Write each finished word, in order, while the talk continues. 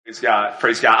Praise God.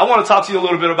 Praise God. I want to talk to you a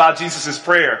little bit about Jesus'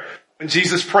 prayer. When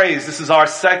Jesus prays, this is our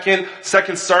second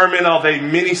sermon of a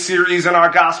mini series in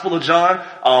our Gospel of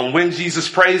John. When Jesus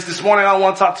prays, this morning I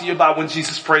want to talk to you about when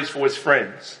Jesus prays for his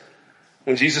friends.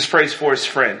 When Jesus prays for his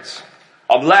friends.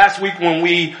 Last week when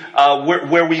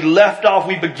where we left off,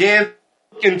 we began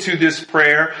into this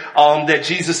prayer that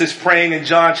Jesus is praying in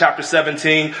John chapter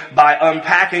 17 by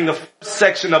unpacking the first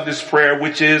section of this prayer,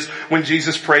 which is when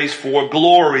Jesus prays for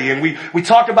glory. And we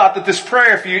talked about that this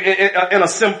prayer, if you in a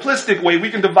simplistic way, we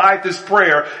can divide this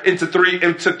prayer into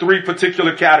three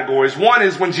particular categories. One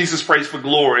is when Jesus prays for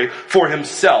glory for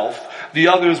himself. The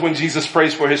other is when Jesus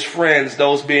prays for his friends,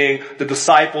 those being the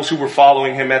disciples who were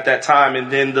following him at that time.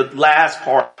 And then the last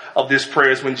part of this prayer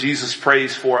is when Jesus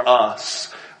prays for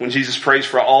us. When Jesus prays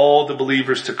for all the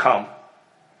believers to come.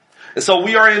 And so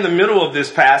we are in the middle of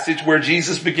this passage where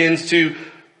Jesus begins to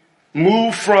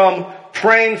move from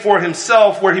praying for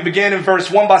himself, where he began in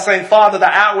verse 1 by saying, Father, the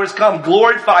hour has come,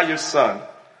 glorify your Son,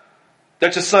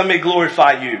 that your Son may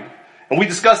glorify you. And we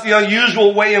discussed the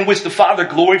unusual way in which the Father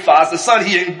glorifies the Son.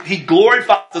 He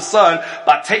glorifies the Son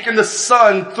by taking the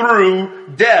Son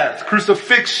through death,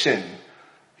 crucifixion.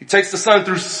 He takes the Son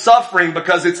through suffering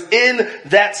because it's in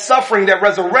that suffering that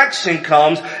resurrection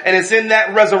comes. And it's in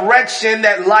that resurrection,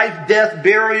 that life, death,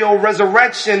 burial,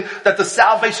 resurrection, that the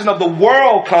salvation of the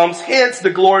world comes. Hence, the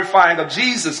glorifying of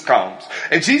Jesus comes.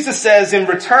 And Jesus says, in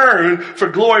return for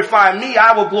glorifying me,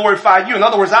 I will glorify you. In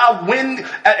other words,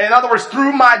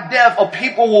 through my death, a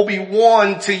people will be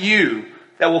won to you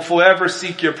that will forever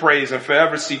seek your praise and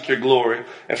forever seek your glory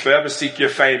and forever seek your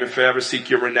fame and forever seek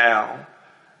your renown.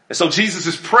 And so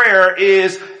Jesus' prayer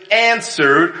is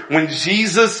answered when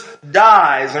Jesus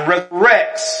dies and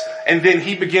resurrects, and then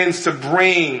he begins to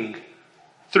bring,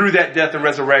 through that death and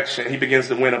resurrection, he begins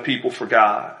to win a people for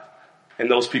God. And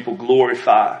those people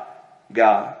glorify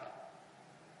God.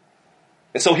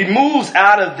 And so he moves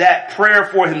out of that prayer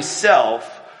for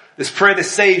himself, this prayer that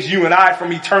saves you and I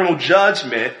from eternal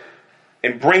judgment,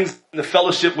 and brings the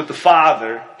fellowship with the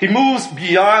Father. He moves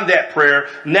beyond that prayer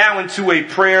now into a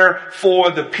prayer for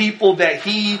the people that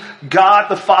God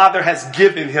the Father, has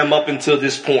given him up until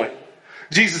this point.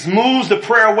 Jesus moves the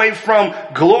prayer away from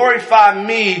glorify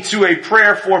me to a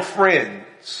prayer for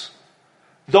friends.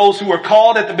 Those who were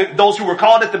called at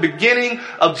the beginning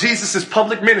of Jesus'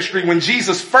 public ministry, when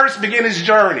Jesus first began his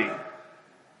journey.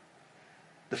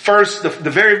 The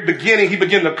very beginning, he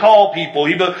began to call people.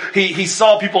 He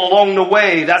saw people along the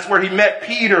way. That's where he met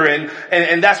Peter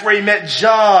and that's where he met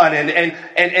John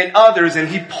and others. And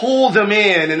he pulled them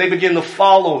in and they began to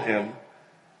follow him.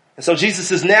 And so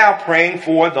Jesus is now praying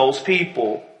for those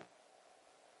people.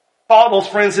 Call those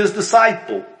friends his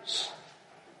disciples.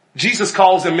 Jesus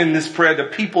calls them in this prayer, the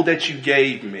people that you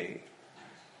gave me.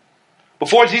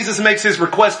 Before Jesus makes his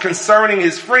request concerning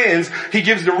his friends, he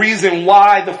gives the reason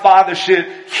why the Father should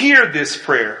hear this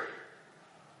prayer.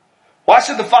 Why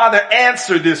should the Father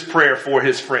answer this prayer for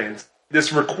his friends?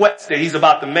 This request that he's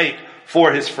about to make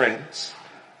for his friends.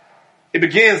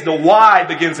 The why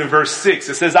begins in verse 6.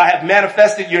 It says, I have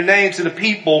manifested your name to the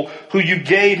people who you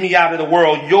gave me out of the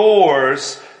world.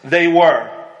 Yours they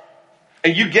were.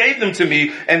 And you gave them to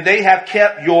me, and they have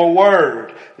kept your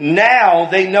word. Now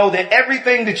they know that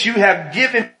everything that you have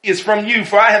given is from you,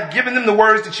 for I have given them the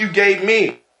words that you gave me.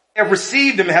 They have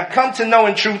received them and have come to know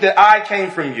in truth that I came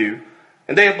from you.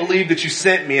 And they have believed that you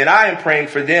sent me, and I am praying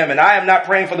for them. And I am not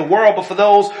praying for the world, but for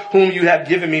those whom you have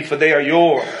given me, for they are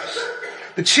yours.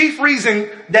 The chief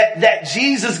reason that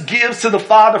Jesus gives to the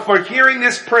Father for hearing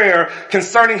this prayer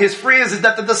concerning his friends is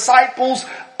that the disciples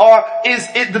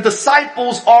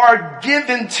are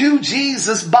given to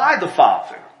Jesus by the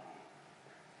Father.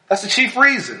 That's the chief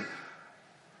reason.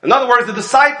 In other words, the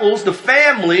disciples, the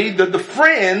family, the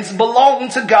friends belong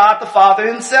to God the Father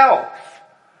himself.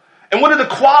 And what are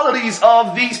the qualities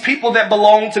of these people that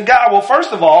belong to God? Well,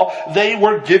 first of all, they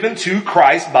were given to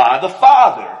Christ by the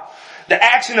Father. The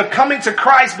action of coming to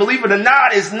Christ, believe it or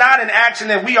not, is not an action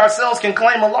that we ourselves can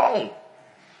claim alone.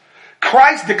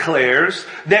 Christ declares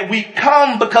that we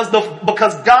come because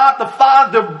God the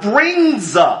Father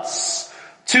brings us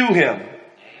to him.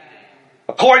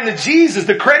 According to Jesus,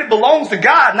 the credit belongs to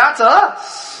God, not to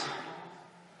us.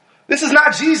 This is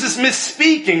not Jesus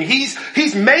misspeaking.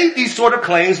 He's made these sort of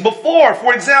claims before.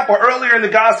 For example, earlier in the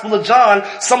Gospel of John,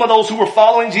 some of those who were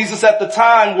following Jesus at the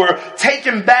time were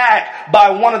taken back by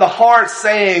one of the hard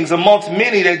sayings amongst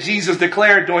many that Jesus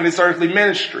declared during his earthly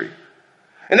ministry.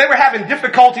 And they were having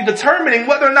difficulty determining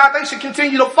whether or not they should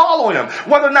continue to follow him,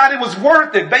 whether or not it was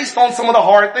worth it based on some of the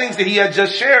hard things that he had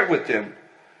just shared with them.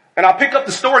 And I'll pick up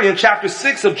the story in chapter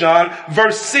 6 of John,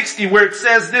 verse 60, where it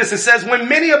says this. It says, when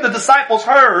many of the disciples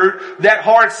heard that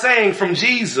hard saying from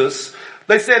Jesus,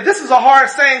 they said, this is a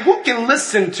hard saying. Who can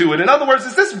listen to it? In other words,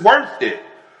 is this worth it?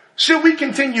 Should we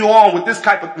continue on with this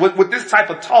type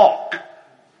of talk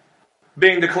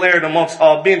being declared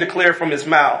from his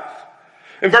mouth?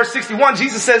 In verse 61,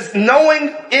 Jesus says,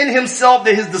 knowing in himself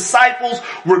that his disciples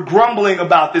were grumbling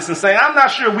about this and saying, I'm not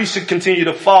sure we should continue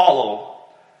to follow.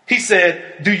 He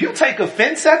said, do you take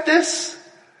offense at this?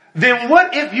 Then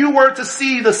what if you were to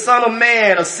see the Son of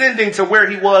Man ascending to where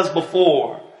he was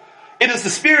before? It is the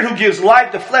Spirit who gives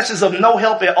life. The flesh is of no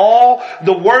help at all.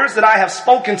 The words that I have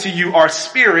spoken to you are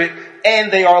spirit and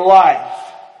they are life.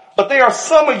 But there are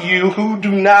some of you who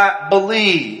do not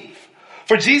believe.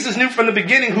 For Jesus knew from the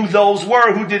beginning who those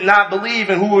were who did not believe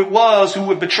and who it was who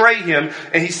would betray him.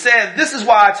 And he said, this is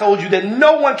why I told you that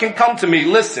no one can come to me,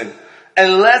 listen,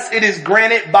 unless it is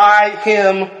granted by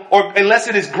him or unless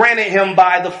it is granted him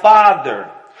by the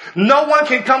Father. No one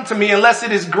can come to me unless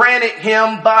it is granted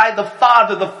him by the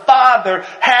Father. The Father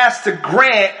has to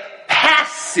grant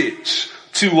passage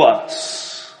to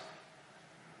us.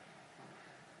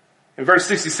 And verse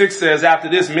 66 says, after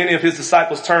this, many of his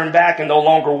disciples turned back and no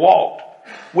longer walked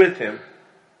with him.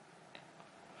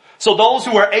 So those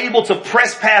who are able to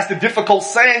press past the difficult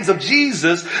sayings of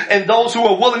Jesus and those who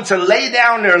are willing to lay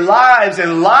down their lives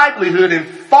and livelihood and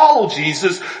follow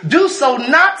Jesus do so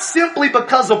not simply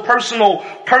because of personal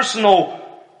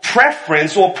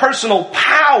preference or personal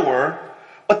power,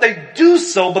 but they do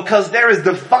so because there is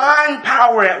divine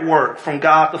power at work from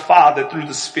God the Father through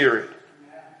the Spirit.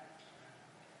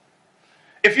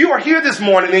 If you are here this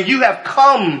morning and you have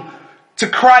come to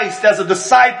Christ as a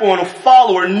disciple and a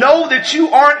follower, know that you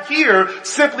aren't here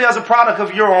simply as a product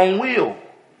of your own will.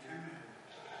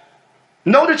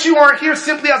 Know that you aren't here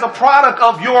simply as a product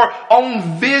of your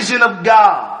own vision of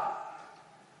God.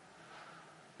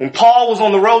 When Paul was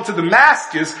on the road to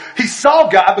Damascus, he saw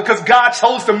God because God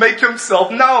chose to make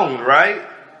himself known, right?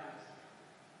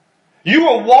 You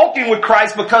are walking with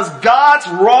Christ because God's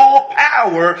raw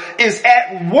power is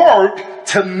at work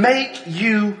to make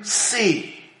you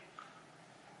see.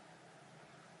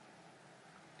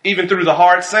 Even through the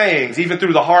hard sayings, even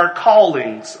through the hard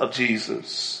callings of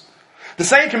Jesus. The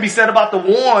same can be said about the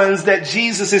ones that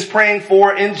Jesus is praying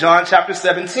for in John chapter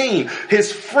 17.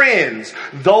 His friends,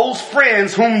 those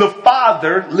friends whom the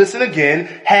Father, listen again,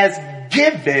 has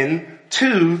given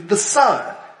to the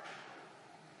Son.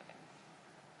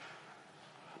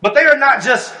 But they are not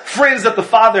just friends that the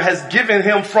Father has given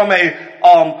him from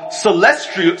a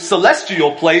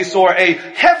celestial place or a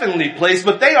heavenly place,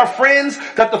 but they are friends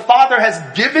that the Father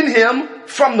has given him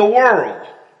from the world.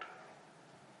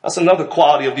 That's another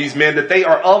quality of these men, that they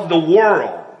are of the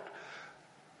world.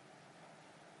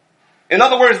 In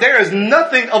other words, there is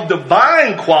nothing of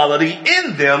divine quality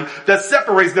in them that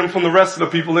separates them from the rest of the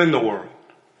people in the world.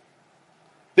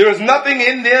 There is nothing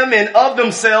in them and of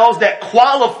themselves that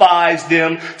qualifies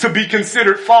them to be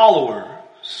considered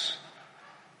followers.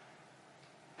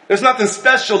 There's nothing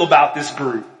special about this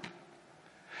group.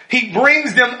 He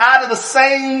brings them out of the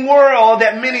same world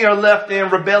that many are left in,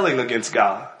 rebelling against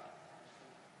God.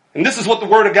 And this is what the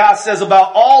Word of God says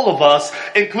about all of us,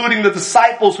 including the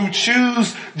disciples who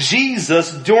choose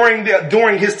Jesus during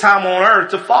his time on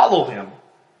earth to follow him.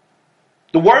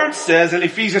 The Word says in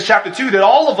Ephesians chapter 2 that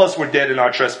all of us were dead in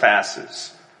our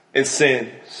trespasses and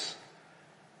sins.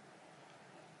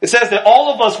 It says that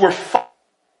all of us were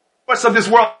followers of this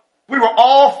world. We were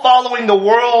all following the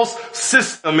world's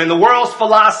system and the world's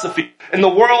philosophy and the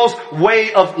world's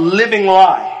way of living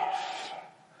life.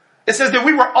 It says that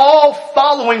we were all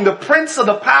following the prince of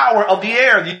the power of the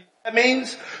air. That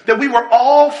means that we were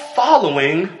all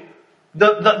following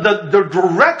the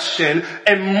direction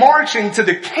and marching to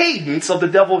the cadence of the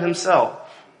devil himself.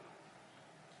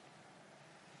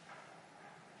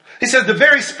 He says the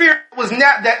very spirit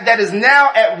that is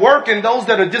now at work in those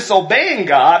that are disobeying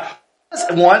God was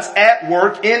once at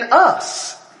work in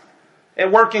us,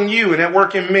 at work in you and at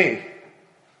work in me.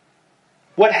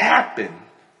 What happened?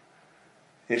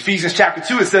 In Ephesians chapter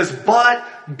 2 it says, but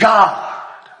God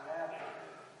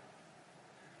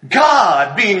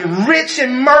being rich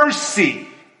in mercy,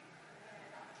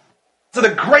 to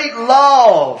the great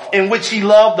love in which he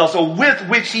loved us, or with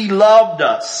which he loved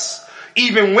us,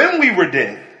 even when we were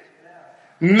dead,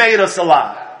 made us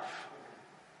alive.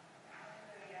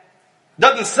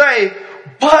 Doesn't say,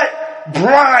 but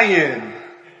Brian,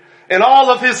 in all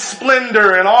of his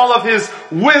splendor and all of his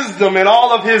wisdom and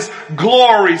all of his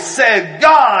glory said,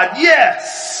 God,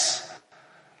 yes,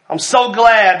 I'm so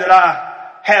glad that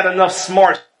I had enough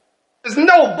smarts. There's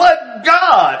no but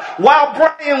God. While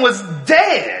Brian was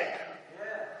dead,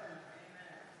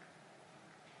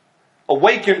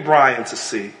 awakened Brian to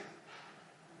see.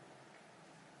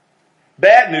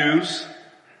 Bad news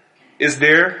is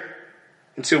there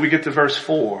until we get to verse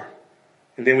 4.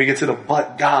 And then we get to the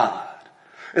but God.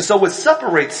 And so what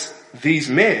separates these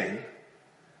men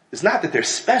is not that they're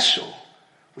special.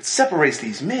 What separates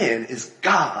these men is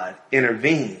God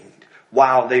intervened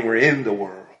while they were in the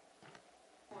world.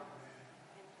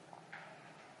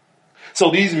 So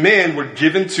these men were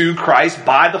given to Christ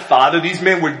by the Father. These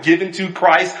men were given to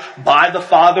Christ by the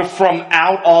Father from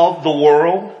out of the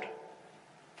world.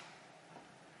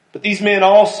 But these men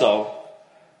also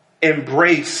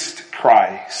embraced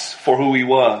Christ for who he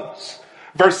was.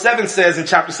 Verse 7 says in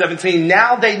chapter 17,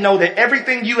 now they know that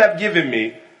everything you have given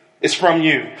me is from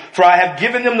you. For I have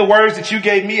given them the words that you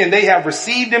gave me, and they have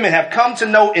received them and have come to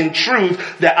know in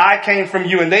truth that I came from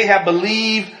you, and they have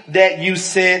believed that you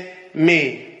sent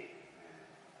me.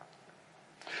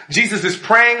 Jesus is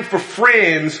praying for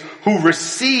friends who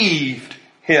received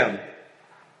him.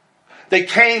 They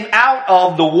came out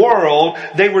of the world.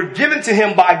 They were given to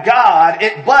him by God,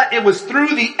 but it was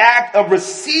through the act of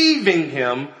receiving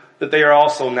him that they are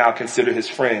also now considered his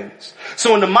friends.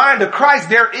 So in the mind of Christ,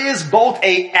 there is both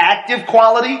an active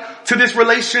quality to this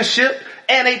relationship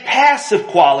and a passive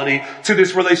quality to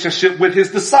this relationship with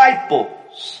his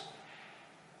disciples.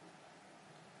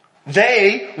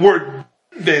 They were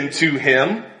given to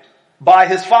him by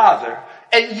his Father,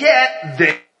 and yet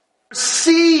they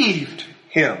received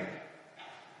him.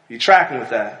 You tracking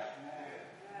with that?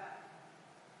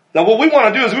 Now what we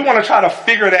want to do is we want to try to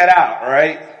figure that out,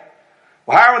 right?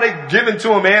 Well, how are they given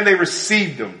to him and they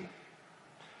received him?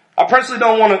 I personally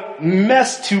don't want to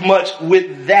mess too much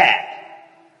with that.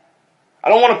 I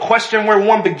don't want to question where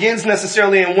one begins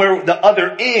necessarily and where the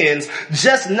other ends.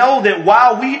 Just know that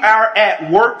while we are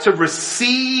at work to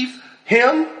receive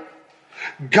him,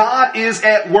 God is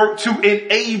at work to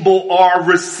enable our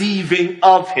receiving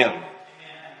of him.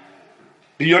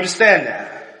 Do you understand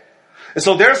that? And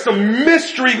so there's some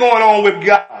mystery going on with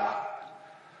God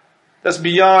that's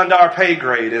beyond our pay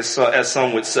grade, as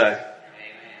some would say.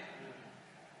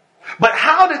 But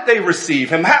how did they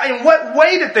receive him? In what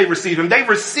way did they receive him? They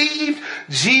received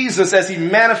Jesus as he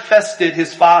manifested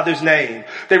his Father's name.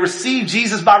 They received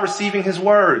Jesus by receiving his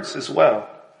words as well.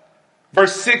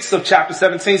 Verse 6 of chapter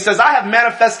 17 says, I have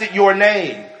manifested your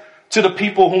name to the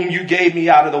people whom you gave me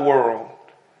out of the world.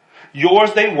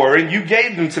 Yours they were, and you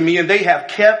gave them to me, and they have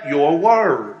kept your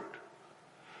word.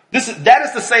 That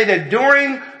is to say that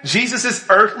during Jesus'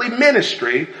 earthly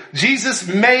ministry, Jesus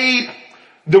made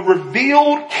the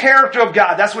revealed character of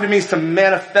God. That's what it means to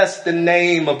manifest the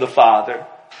name of the Father.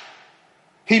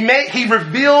 He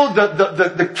revealed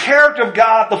the character of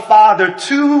God the Father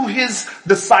to his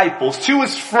disciples, to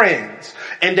his friends,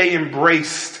 and they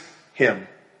embraced him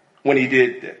when he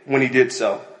did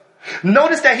so.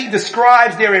 Notice that he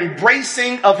describes their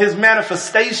embracing of his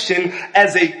manifestation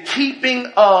as a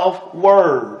keeping of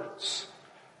words.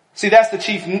 See, that's the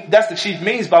chief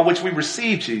means by which we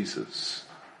receive Jesus.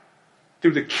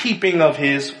 Through the keeping of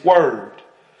his word.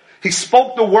 He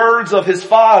spoke the words of his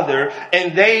Father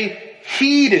and they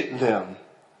heeded them.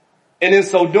 And in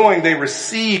so doing, they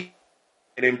received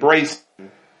and embraced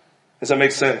him. Does that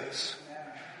make sense?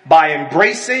 By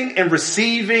embracing and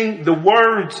receiving the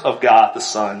words of God the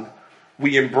Son,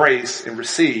 we embrace and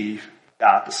receive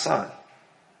God the Son.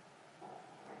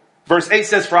 Verse 8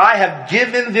 says, for I have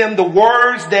given them the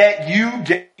words that you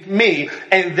gave me,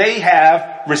 and they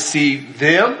have received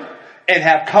them and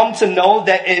have come to know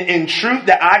that in truth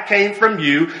that I came from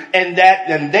you, and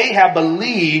they have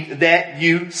believed that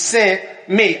you sent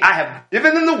me. I have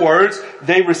given them the words,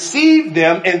 they received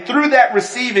them, and through that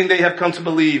receiving they have come to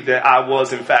believe that I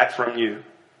was in fact from you.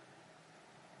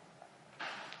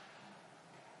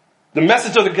 The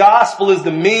message of the gospel is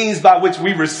the means by which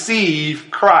we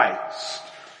receive Christ.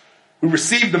 We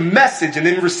receive the message, and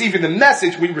in receiving the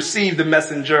message, we receive the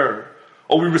messenger,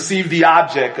 or we receive the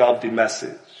object of the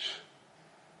message.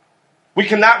 We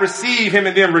cannot receive him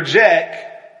and then reject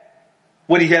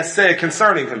what he has said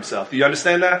concerning himself. Do you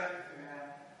understand that?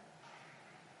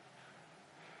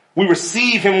 We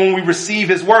receive him when we receive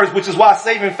his words, which is why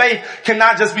saving faith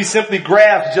cannot just be simply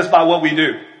grasped just by what we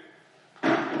do.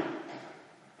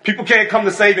 People can't come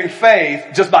to saving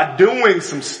faith just by doing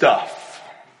some stuff.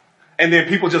 And then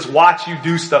people just watch you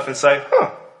do stuff and say,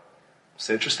 it's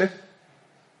interesting.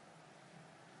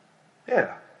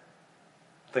 Yeah.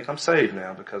 I think I'm saved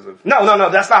now because of... No,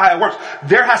 that's not how it works.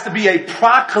 There has to be a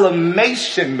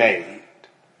proclamation made.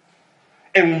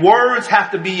 And words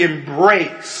have to be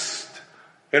embraced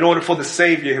in order for the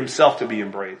Savior himself to be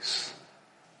embraced.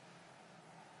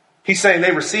 He's saying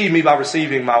they receive me by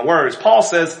receiving my words. Paul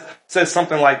says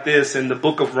something like this in the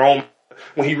book of Romans,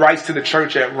 when he writes to the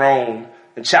church at Rome.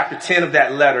 In chapter 10 of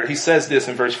that letter, he says this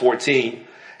in verse 14.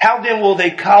 How then will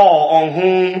they call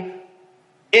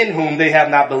in whom they have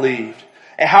not believed?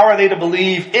 And how are they to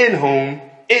believe in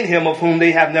him of whom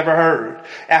they have never heard?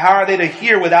 And how are they to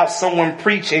hear without someone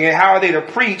preaching? And how are they to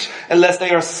preach unless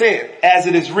they are sent? As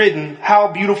it is written,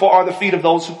 how beautiful are the feet of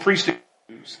those who preach the good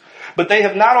news. But they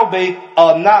have not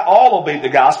all obeyed the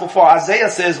gospel. For Isaiah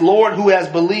says, Lord, who has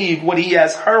believed what he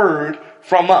has heard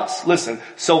from us? Listen,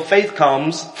 so faith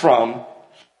comes from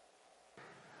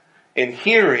and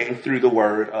hearing through the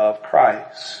word of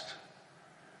Christ.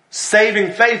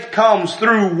 Saving faith comes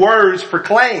through words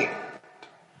proclaimed.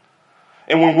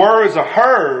 And when words are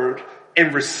heard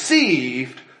and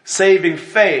received, saving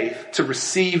faith to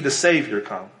receive the Savior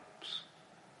comes.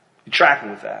 You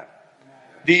tracking with that?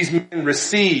 These men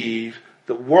receive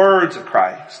the words of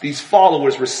Christ. These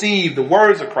followers receive the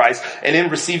words of Christ. And in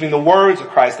receiving the words of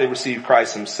Christ, they receive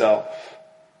Christ himself.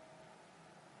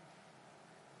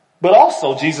 But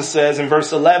also, Jesus says in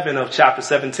verse 11 of chapter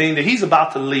 17 that he's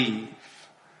about to leave.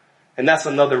 And that's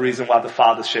another reason why the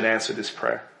Father should answer this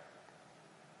prayer.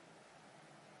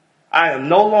 I am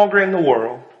no longer in the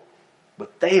world,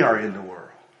 but they are in the world.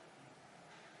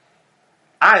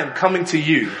 I am coming to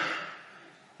you,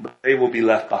 but they will be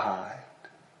left behind.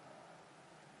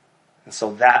 And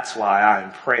so that's why I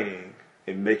am praying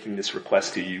and making this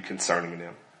request to you concerning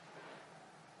them.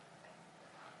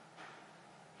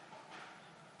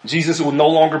 Jesus will no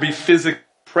longer be physically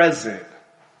present.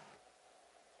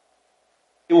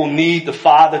 He will need the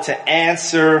Father to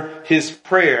answer his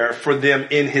prayer for them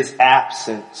in his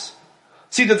absence.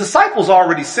 See, the disciples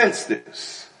already sensed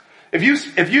this. If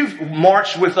you've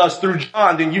marched with us through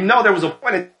John, then you know there was a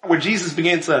point where Jesus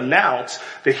began to announce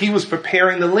that he was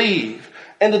preparing to leave.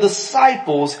 And the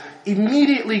disciples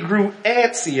immediately grew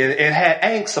antsy and had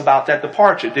angst about that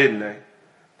departure, didn't they?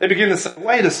 They began to say,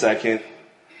 wait a second,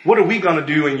 what are we going to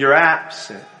do in your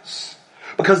absence?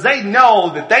 Because they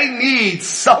know that they need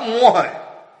someone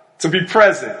to be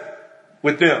present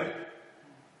with them.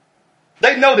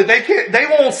 They know that they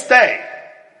won't stay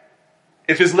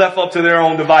if it's left up to their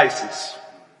own devices.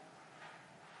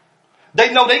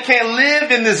 They know they can't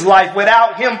live in this life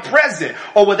without him present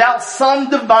or without some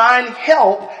divine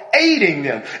help aiding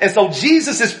them. And so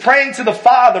Jesus is praying to the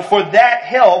Father for that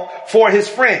help for his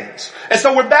friends. And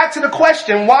so we're back to the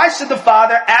question, why should the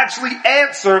Father actually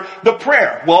answer the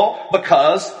prayer? Well,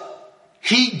 because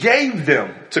he gave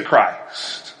them to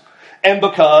Christ. And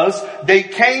because they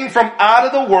came from out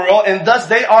of the world and thus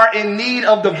they are in need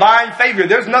of divine favor.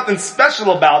 There's nothing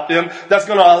special about them that's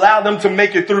going to allow them to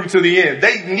make it through to the end.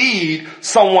 They need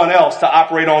someone else to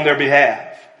operate on their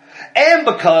behalf. And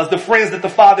because the friends that the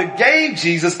Father gave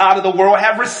Jesus out of the world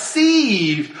have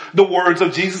received the words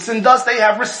of Jesus and thus they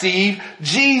have received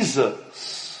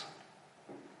Jesus.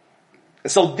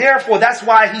 And so therefore that's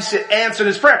why he should answer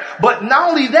this prayer. But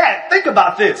not only that, think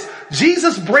about this.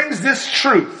 Jesus brings this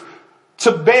truth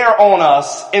to bear on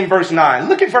us in verse 9.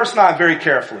 Look at verse 9 very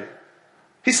carefully.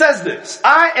 He says this,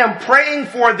 I am praying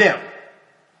for them.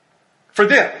 For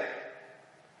them.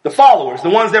 The followers, the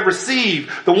ones that receive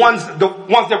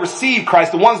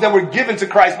Christ, the ones that were given to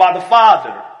Christ by the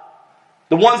Father.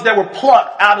 The ones that were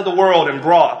plucked out of the world and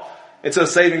brought into a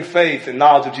saving faith and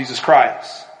knowledge of Jesus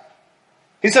Christ.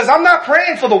 He says, I'm not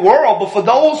praying for the world, but for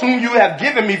those whom you have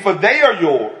given me, for they are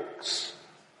yours.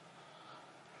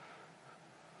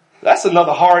 That's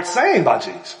another hard saying by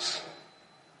Jesus.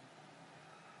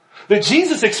 That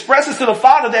Jesus expresses to the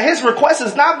Father that his request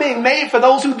is not being made for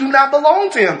those who do not belong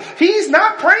to him. He's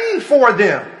not praying for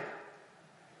them.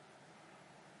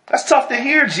 That's tough to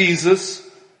hear. Jesus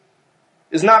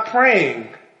is not praying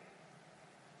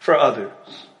for others.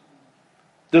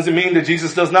 Doesn't mean that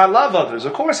Jesus does not love others.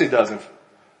 Of course he doesn't.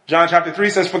 John chapter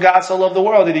 3 says, for God so loved the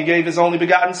world that he gave his only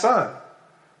begotten Son.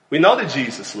 We know that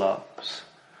Jesus loves.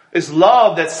 It's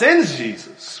love that sends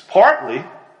Jesus, partly,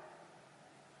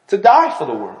 to die for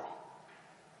the world.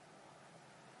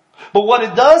 But what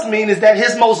it does mean is that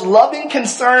his most loving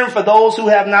concern for those who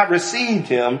have not received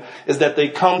him is that they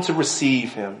come to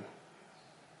receive him.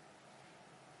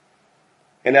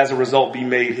 And as a result, be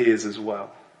made his as well.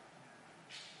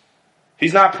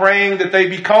 He's not praying that they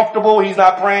be comfortable. He's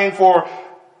not praying for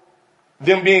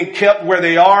them being kept where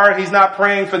they are. He's not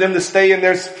praying for them to stay in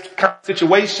their current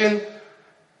situation,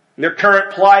 their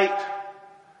current plight.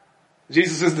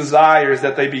 Jesus' desire is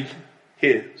that they be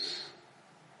his.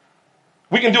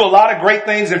 We can do a lot of great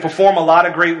things and perform a lot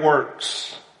of great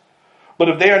works. But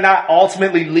if they are not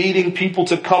ultimately leading people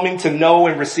to coming to know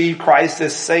and receive Christ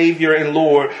as Savior and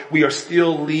Lord, we are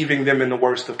still leaving them in the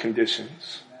worst of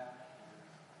conditions.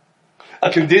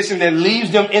 A condition that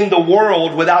leaves them in the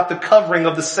world without the covering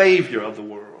of the Savior of the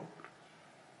world.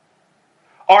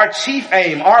 Our chief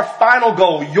aim, our final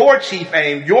goal, your chief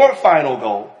aim, your final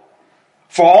goal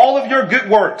for all of your good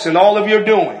works and all of your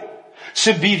doing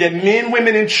should be that men,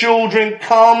 women, and children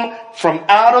come from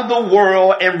out of the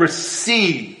world and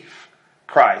receive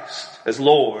Christ as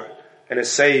Lord and as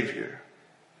Savior.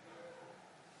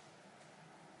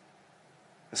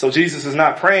 And so Jesus is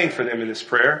not praying for them in this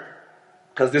prayer,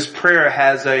 because this prayer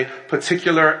has a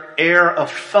particular air of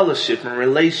fellowship and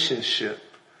relationship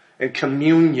and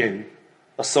communion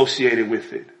associated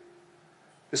with it.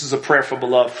 This is a prayer for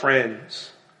beloved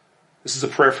friends. This is a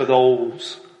prayer for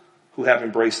those who have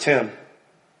embraced him.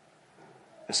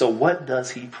 And so what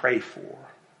does he pray for?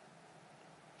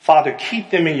 Father, keep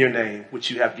them in your name, which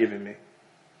you have given me,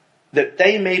 that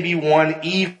they may be one,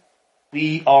 even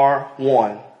we are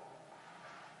one.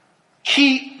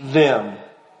 Keep them.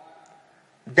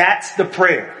 That's the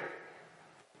prayer.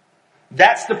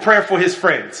 That's the prayer for his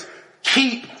friends.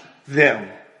 Keep them.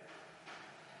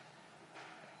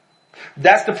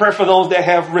 That's the prayer for those that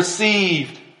have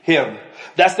received him.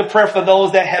 That's the prayer for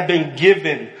those that have been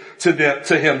given to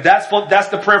him. That's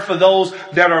the prayer for those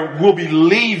that will be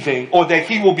leaving, or that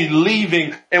he will be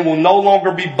leaving and will no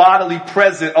longer be bodily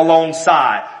present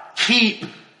alongside. Keep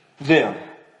them.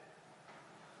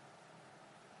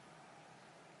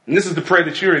 And this is the prayer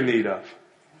that you're in need of.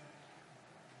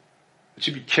 That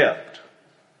you be kept.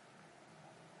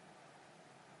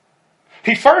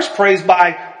 He first prays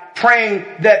by praying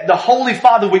that the Holy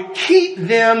Father would keep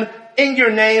them in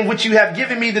your name, which you have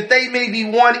given me, that they may be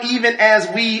one even as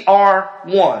we are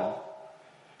one.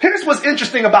 Here's what's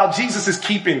interesting about Jesus'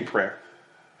 keeping prayer.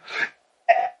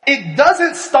 It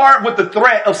doesn't start with the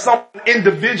threat of someone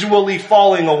individually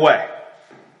falling away.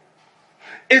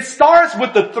 It starts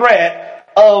with the threat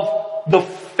of the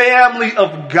family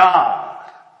of God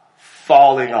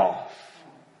falling off.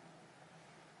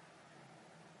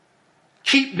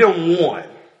 Keep them one.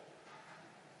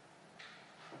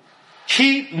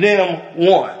 Keep them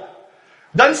one.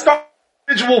 Doesn't start with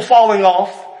the individual falling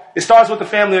off. It starts with the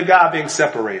family of God being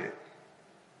separated.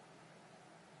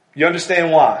 You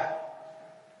understand why?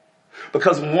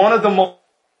 Because one of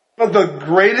the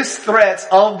greatest threats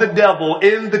of the devil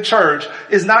in the church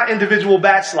is not individual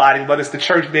backsliding, but it's the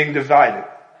church being divided.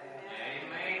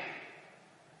 Amen.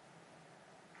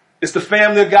 It's the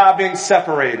family of God being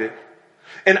separated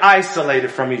and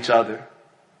isolated from each other.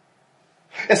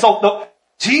 And so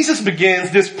Jesus begins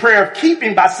this prayer of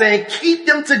keeping by saying, keep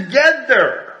them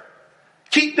together.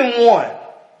 Keep them one.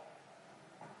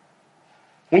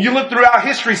 When you look throughout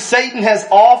history, Satan has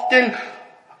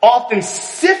often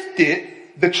sifted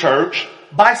the church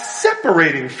by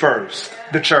separating first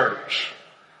the church.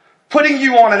 Putting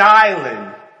you on an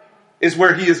island is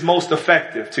where he is most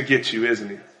effective to get you, isn't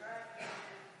he?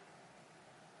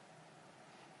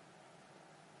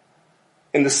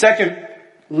 In the second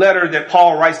letter that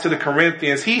Paul writes to the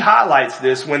Corinthians, he highlights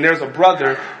this when there's a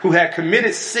brother who had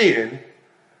committed sin,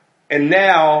 and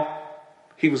now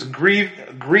he was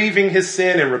grieving his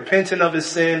sin and repenting of his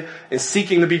sin and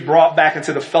seeking to be brought back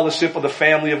into the fellowship of the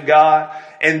family of God.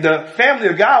 And the family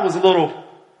of God was a little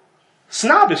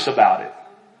snobbish about it.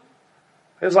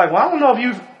 It was like, well, I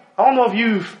don't know if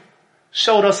you've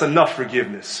showed us enough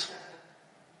forgiveness.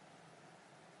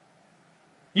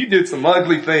 You did some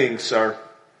ugly things, sir.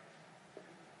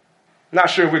 Not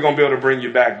sure if we're going to be able to bring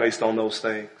you back based on those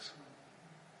things.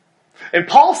 And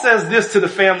Paul says this to the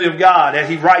family of God that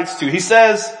he writes to. He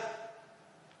says,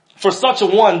 for such a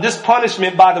one, this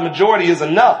punishment by the majority is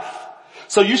enough.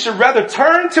 So you should rather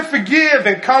turn to forgive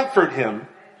and comfort him,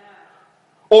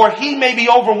 or he may be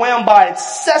overwhelmed by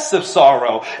excessive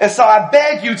sorrow. And so I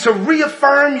beg you to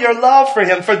reaffirm your love for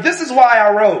him. For this is why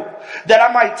I wrote, that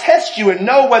I might test you and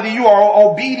know whether you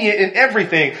are obedient in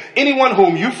everything. Anyone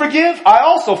whom you forgive, I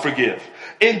also forgive.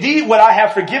 Indeed, what I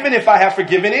have forgiven, if I have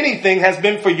forgiven anything, has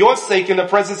been for your sake in the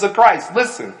presence of Christ.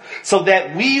 Listen, so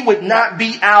that we would not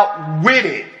be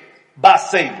outwitted by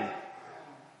Satan.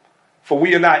 For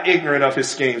we are not ignorant of his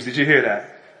schemes. Did you hear that?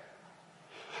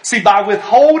 See, by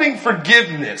withholding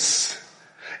forgiveness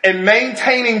and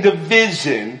maintaining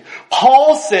division,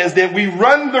 Paul says that we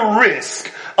run the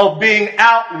risk of being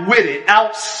outwitted,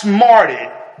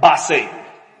 outsmarted by Satan.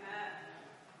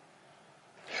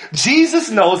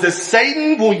 Jesus knows that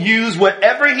Satan will use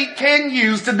whatever he can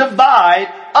use to divide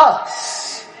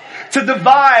us, to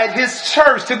divide his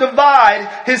church, to divide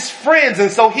his friends.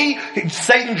 And so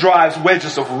Satan drives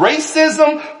wedges of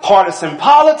racism, partisan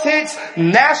politics,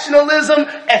 nationalism,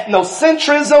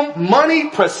 ethnocentrism, money,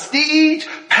 prestige,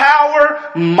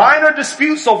 power, minor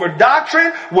disputes over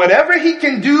doctrine, whatever he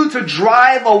can do to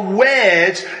drive a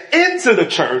wedge into the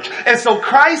church. And so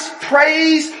Christ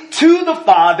prays to the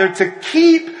Father to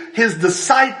keep his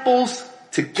disciples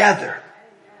together.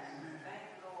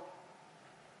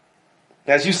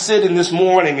 As you sit in this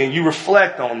morning and you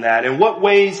reflect on that, in what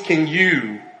ways can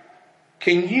you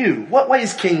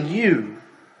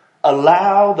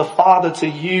allow the Father to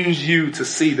use you to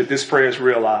see that this prayer is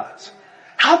realized?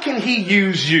 How can he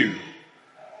use you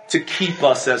to keep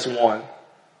us as one?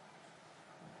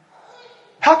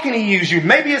 How can he use you?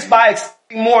 Maybe it's by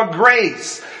extending more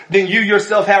grace than you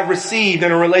yourself have received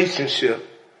in a relationship.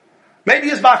 Maybe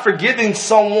it's by forgiving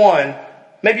someone,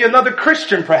 maybe another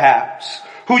Christian perhaps,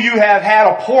 who you have had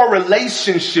a poor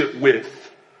relationship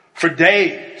with for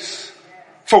days,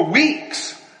 for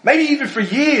weeks, maybe even for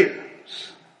years.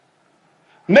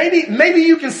 Maybe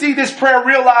you can see this prayer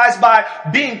realized by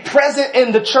being present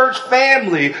in the church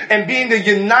family and being a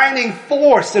uniting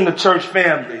force in the church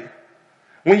family.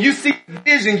 When you see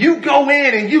division, you go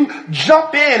in and you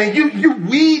jump in and you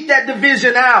weed that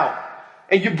division out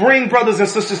and you bring brothers and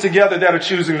sisters together that are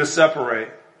choosing to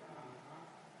separate.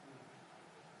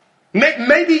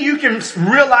 Maybe you can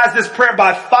realize this prayer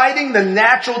by fighting the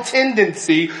natural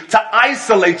tendency to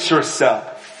isolate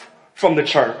yourself from the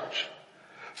church.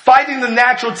 Fighting the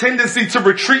natural tendency to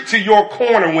retreat to your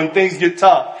corner when things get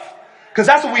tough. Because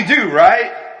that's what we do,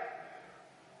 right?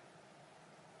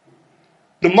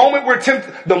 The moment where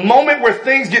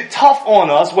things get tough on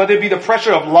us, whether it be the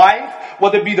pressure of life,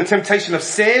 whether it be the temptation of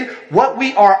sin, what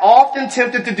we are often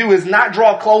tempted to do is not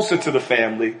draw closer to the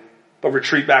family, but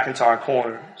retreat back into our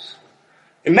corners.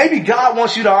 And maybe God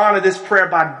wants you to honor this prayer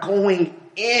by going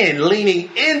in,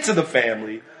 leaning into the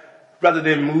family, rather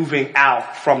than moving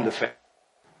out from the family.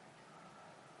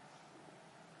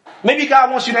 Maybe God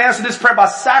wants you to answer this prayer by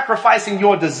sacrificing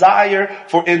your desire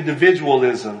for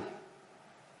individualism.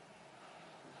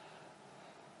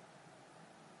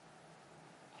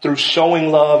 Through showing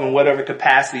love in whatever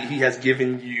capacity he has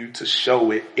given you to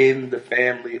show it in the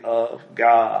family of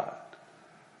God.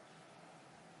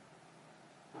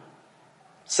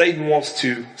 Satan wants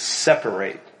to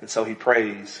separate, and so he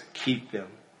prays, keep them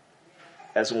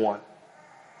as one.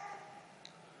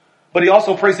 But he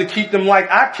also prays to keep them like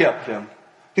I kept them.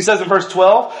 He says in verse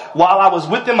 12, while I was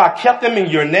with them, I kept them in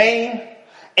your name,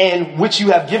 and which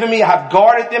you have given me, I have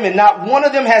guarded them, and not one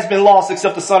of them has been lost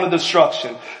except the son of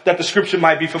destruction, that the scripture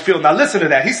might be fulfilled. Now listen to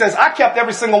that. He says, I kept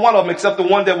every single one of them except the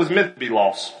one that was meant to be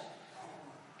lost.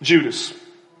 Judas.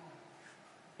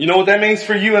 You know what that means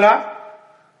for you and I?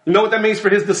 You know what that means for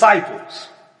his disciples?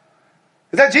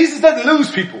 Is that Jesus doesn't lose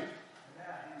people.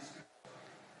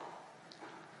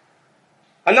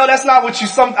 I know that's not what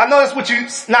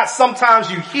not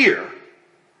sometimes you hear.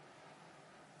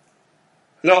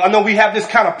 I know we have this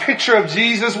kind of picture of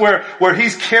Jesus where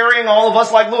he's carrying all of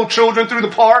us like little children through the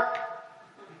park.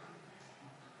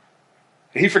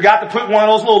 He forgot to put one of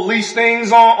those little leash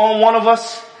things on one of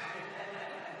us.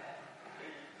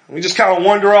 We just kind of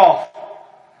wander off.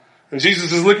 And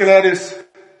Jesus is looking at his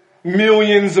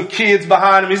millions of kids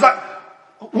behind him. He's like,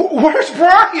 where's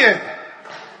Brian?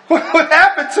 What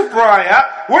happened to Brian?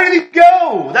 Where did he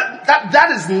go?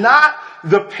 That is not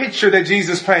the picture that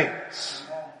Jesus paints.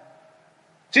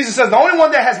 Jesus says the only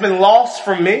one that has been lost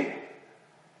from me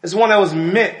is the one that was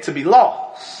meant to be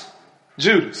lost.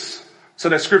 Judas. So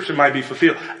that scripture might be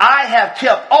fulfilled. I have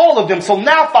kept all of them. So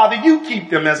now, Father, you keep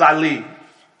them as I leave.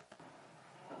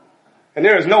 And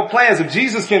there is no plans. If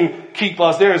Jesus can keep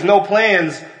us, there is no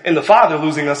plans in the Father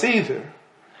losing us either.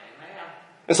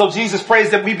 And so Jesus prays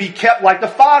that we be kept like the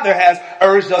Father has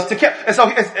urged us to keep. And so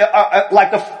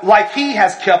like he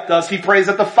has kept us, he prays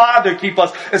that the Father keep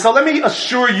us. And so let me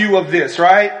assure you of this,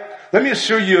 right? Let me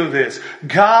assure you of this.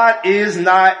 God is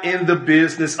not in the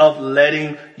business of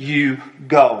letting you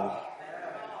go.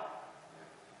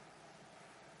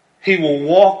 He will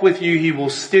walk with you. He will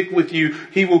stick with you.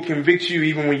 He will convict you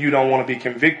even when you don't want to be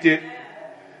convicted.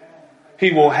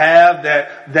 He will have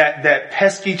that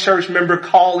pesky church member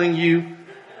calling you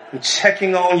and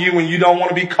checking on you when you don't want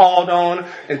to be called on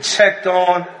and checked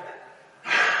on.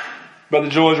 Brother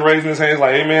George raising his hands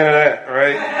like, amen to that,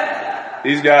 right?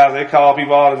 These guys, they call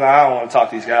people all the time. I don't want to talk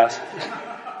to these guys.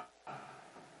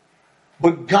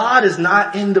 But God is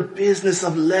not in the business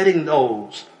of letting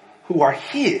those who are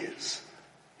his.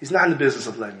 He's not in the business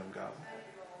of letting them go.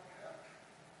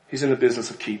 He's in the business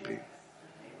of keeping.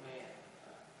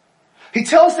 He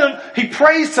tells them, he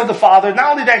prays to the Father,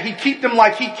 not only that he keep them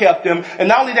like he kept them, and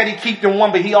not only that he keep them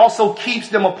one, but he also keeps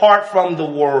them apart from the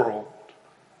world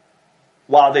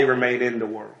while they remain in the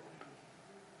world.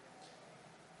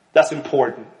 That's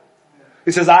important.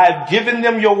 He says, I have given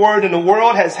them your word and the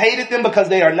world has hated them because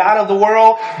they are not of the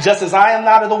world, just as I am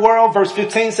not of the world. Verse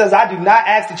 15 says, I do not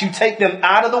ask that you take them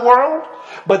out of the world,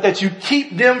 but that you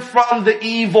keep them from the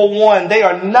evil one. They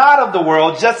are not of the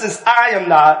world, just as I am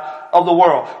not of the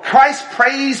world. Christ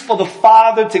prays for the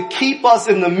Father to keep us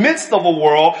in the midst of a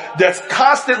world that's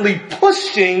constantly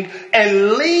pushing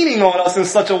and leaning on us in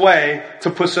such a way to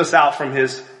push us out from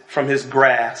his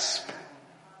grasp.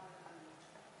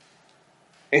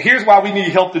 And here's why we need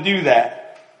help to do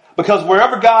that. Because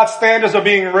wherever God's standards are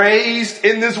being raised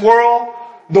in this world,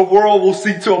 the world will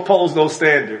seek to oppose those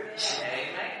standards.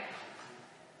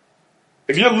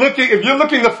 If you're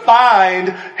looking to find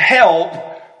help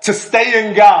to stay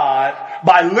in God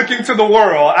by looking to the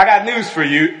world, I got news for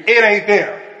you. It ain't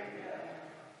there.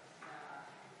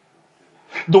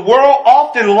 The world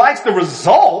often likes the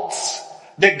results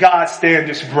that God's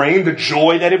standards bring, the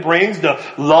joy that it brings, the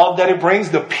love that it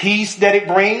brings, the peace that it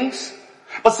brings.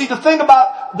 But see, the thing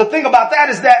about that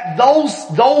is that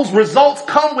those results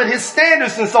come with his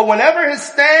standards. And so whenever his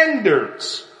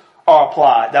standards are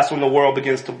applied, that's when the world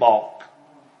begins to balk.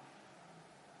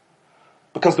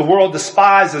 Because the world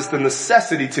despises the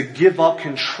necessity to give up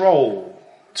control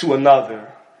to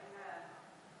another.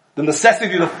 The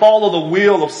necessity to follow the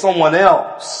will of someone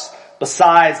else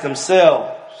besides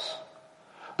themselves.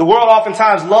 The world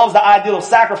oftentimes loves the ideal of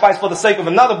sacrifice for the sake of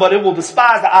another, but it will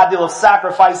despise the ideal of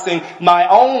sacrificing my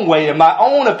own way and my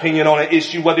own opinion on an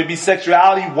issue, whether it be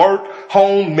sexuality, work,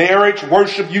 home, marriage,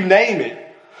 worship, you name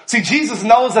it. See, Jesus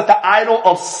knows that the idol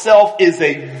of self is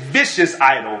a vicious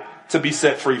idol to be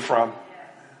set free from.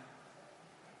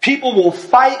 People will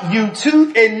fight you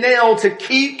tooth and nail to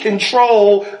keep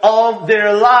control of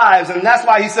their lives. And that's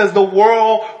why he says the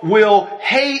world will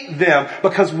hate them.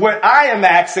 Because what I am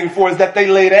asking for is that they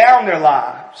lay down their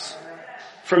lives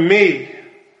for me.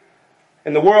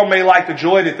 And the world may like the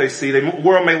joy that they see. The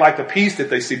world may like the peace that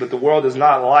they see. But the world does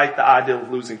not like the idea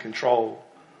of losing control.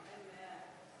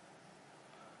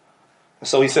 And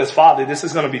so he says, Father, this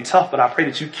is going to be tough, but I pray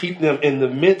that you keep them in the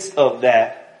midst of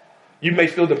that. You may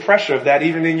feel the pressure of that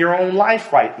even in your own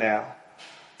life right now,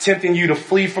 tempting you to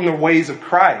flee from the ways of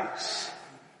Christ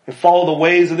and follow the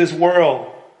ways of this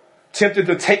world, tempted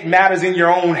to take matters in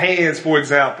your own hands, for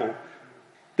example.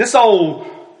 This old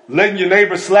letting your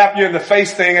neighbor slap you in the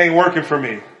face thing ain't working for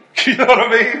me. You know what I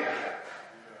mean?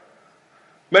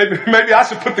 Maybe I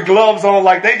should put the gloves on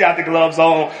like they got the gloves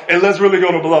on and let's really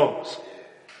go to blows.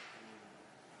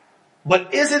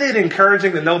 But isn't it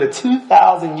encouraging to know that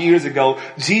 2,000 years ago,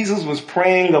 Jesus was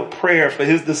praying a prayer for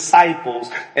his disciples,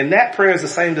 and that prayer is the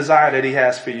same desire that he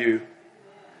has for you.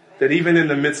 That even in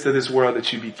the midst of this world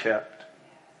that you be kept.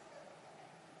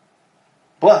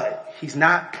 But he's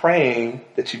not praying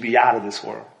that you be out of this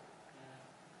world.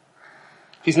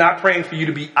 He's not praying for you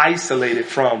to be isolated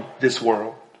from this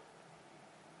world.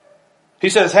 He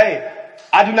says, hey,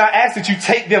 I do not ask that you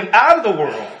take them out of the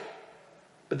world,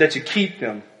 but that you keep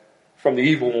them from the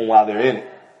evil one while they're in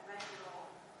it.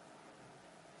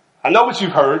 I know what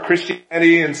you've heard.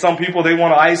 Christianity and some people, they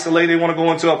want to isolate. They want to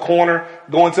go into a corner,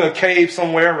 go into a cave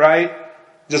somewhere, right?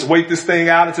 Just wait this thing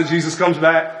out until Jesus comes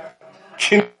back.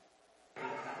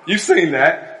 You've seen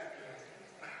that.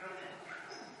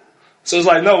 So it's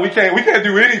like, no, we can't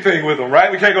do anything with them,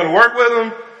 right? We can't go to work with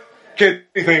them. Can't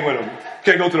do anything with them.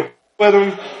 Can't go to the with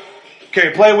them.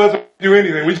 Can't play with them, do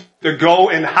anything. We just to go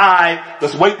and hide.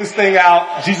 Let's wait this thing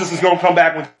out. Jesus is going to come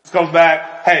back. When Jesus comes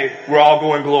back, hey, we're all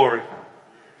going glory.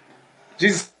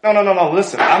 Jesus, no.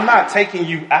 Listen, I'm not taking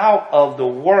you out of the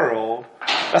world.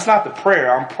 That's not the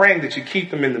prayer. I'm praying that you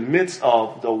keep them in the midst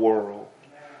of the world.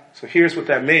 So here's what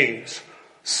that means.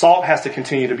 Salt has to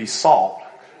continue to be salt.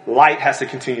 Light has to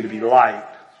continue to be light.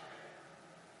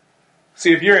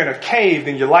 See, if you're in a cave,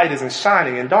 then your light isn't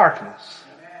shining in darkness.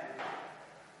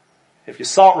 If your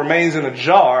salt remains in a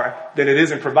jar, then it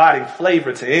isn't providing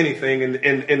flavor to anything in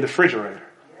the refrigerator.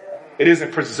 It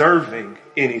isn't preserving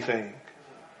anything.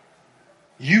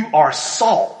 You are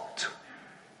salt.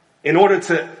 In order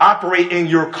to operate in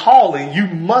your calling, you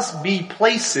must be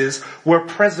places where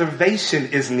preservation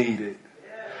is needed.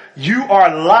 You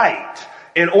are light.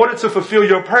 In order to fulfill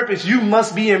your purpose, you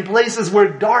must be in places where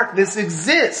darkness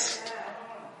exists.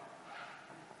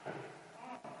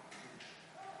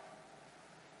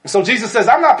 So Jesus says,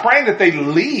 I'm not praying that they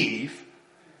leave.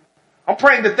 I'm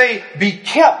praying that they be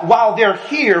kept while they're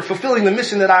here fulfilling the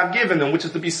mission that I've given them, which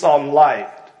is to be salt and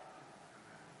light.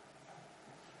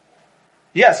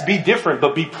 Yes, be different,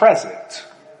 but be present.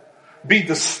 Be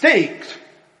distinct,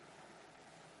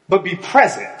 but be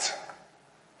present.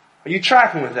 Are you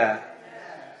tracking with that?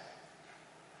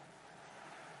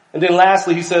 And then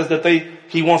lastly, he says that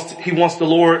he wants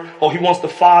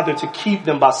the Father to keep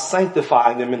them by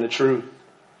sanctifying them in the truth.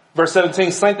 Verse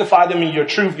 17, sanctify them in your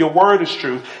truth. Your word is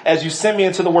truth. As you sent me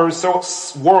into the world,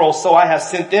 so I have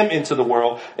sent them into the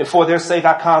world. And for their sake,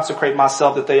 I consecrate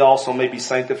myself that they also may be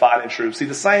sanctified in truth. See,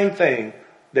 the same thing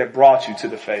that brought you to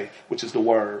the faith, which is the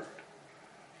word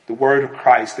of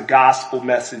Christ, the gospel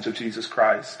message of Jesus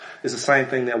Christ, is the same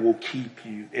thing that will keep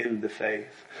you in the faith.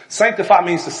 Sanctify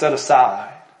means to set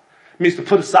aside. It means to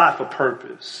put aside for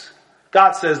purpose.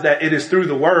 God says that it is through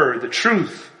the word, the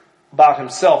truth about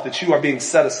himself, that you are being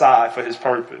set aside for his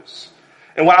purpose.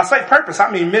 And when I say purpose,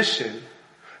 I mean mission.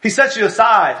 He sets you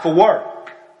aside for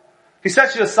work. He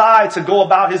sets you aside to go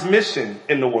about his mission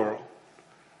in the world.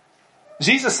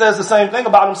 Jesus says the same thing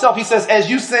about himself. He says, as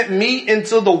you sent me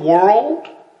into the world,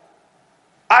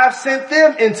 I've sent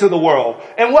them into the world.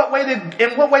 In what way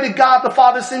did God the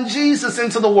Father send Jesus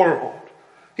into the world?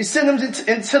 He sent him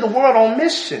into the world on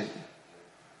mission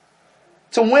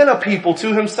to win a people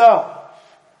to himself.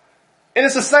 And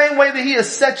it's the same way that he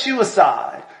has set you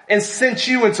aside and sent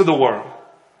you into the world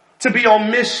to be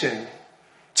on mission,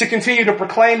 to continue to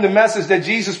proclaim the message that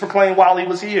Jesus proclaimed while he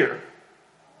was here.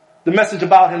 The message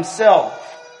about himself,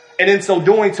 and in so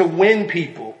doing to win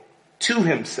people to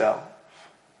himself.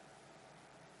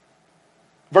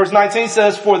 Verse 19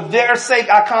 says, for their sake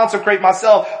I consecrate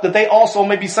myself that they also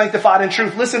may be sanctified in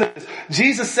truth. Listen to this.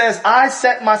 Jesus says, I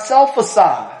set myself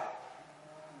aside.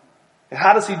 And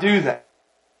how does he do that?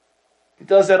 He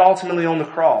does that ultimately on the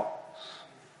cross.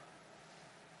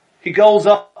 He goes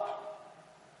up.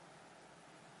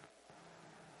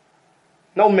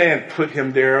 No man put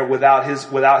him there without his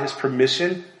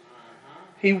permission.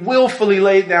 He willfully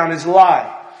laid down his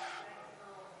life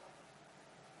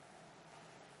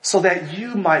so that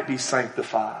you might be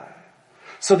sanctified,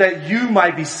 so that you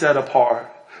might be set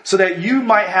apart, so that you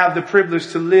might have the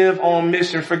privilege to live on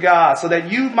mission for God, so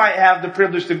that you might have the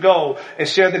privilege to go and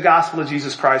share the gospel of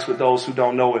Jesus Christ with those who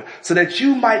don't know it, so that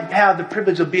you might have the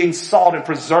privilege of being salt and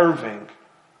preserving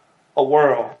a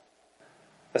world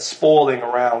that's spoiling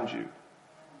around you,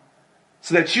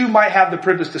 so that you might have the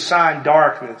privilege to shine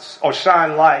darkness or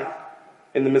shine light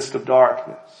in the midst of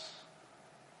darkness.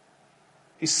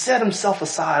 He set himself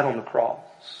aside on the cross,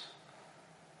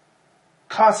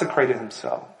 consecrated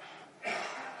himself.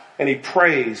 And he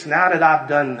prays, now that I've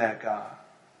done that, God,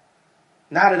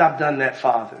 now that I've done that,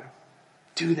 Father,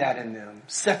 do that in them.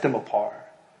 Set them apart.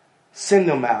 Send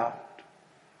them out.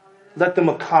 Let them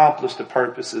accomplish the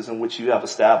purposes in which you have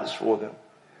established for them.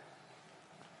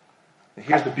 And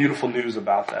here's the beautiful news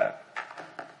about that.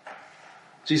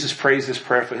 Jesus prays this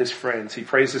prayer for his friends. He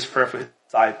prays this prayer for his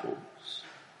disciples.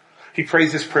 He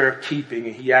prays this prayer of keeping,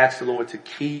 and he asks the Lord to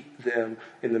keep them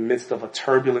in the midst of a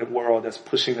turbulent world that's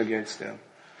pushing against them,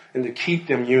 and to keep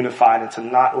them unified and to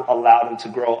not allow them to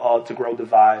grow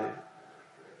divided,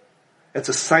 and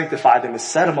to sanctify them and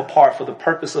set them apart for the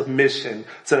purpose of mission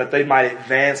so that they might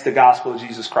advance the gospel of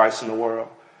Jesus Christ in the world.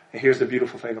 And here's the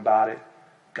beautiful thing about it.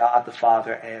 God the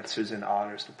Father answers and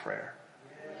honors the prayer.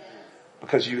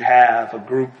 Because you have a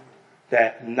group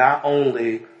that not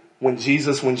only when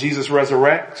Jesus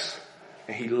resurrects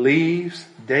and he leaves,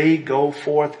 they go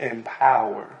forth in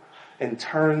power and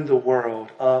turn the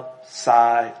world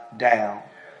upside down.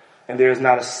 And there is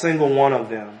not a single one of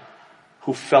them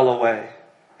who fell away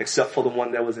except for the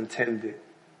one that was intended,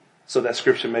 so that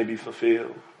scripture may be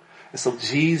fulfilled. And so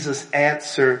Jesus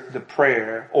answered the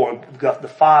prayer, or the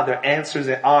Father answers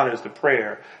and honors the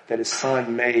prayer that his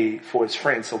Son made for his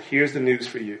friends. So here's the news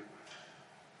for you.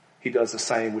 He does the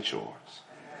same with yours.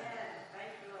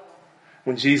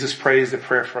 When Jesus prays the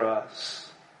prayer for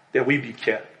us, that we be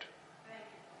kept,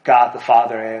 God the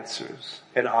Father answers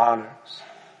and honors.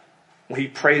 When he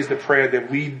prays the prayer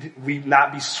that we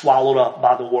not be swallowed up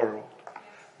by the world,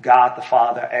 God the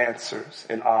Father answers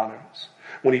and honors.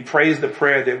 When he prays the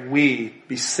prayer that we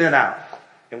be sent out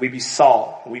and we be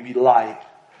salt and we be light,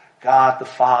 God the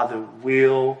Father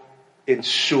will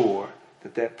ensure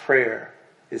that that prayer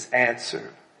is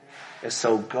answered. And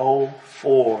so go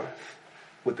forth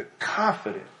with the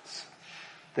confidence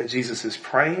that Jesus is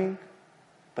praying,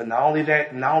 but not only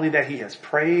that he has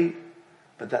prayed,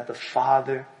 but that the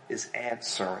Father is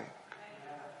answering.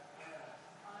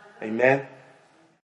 Amen.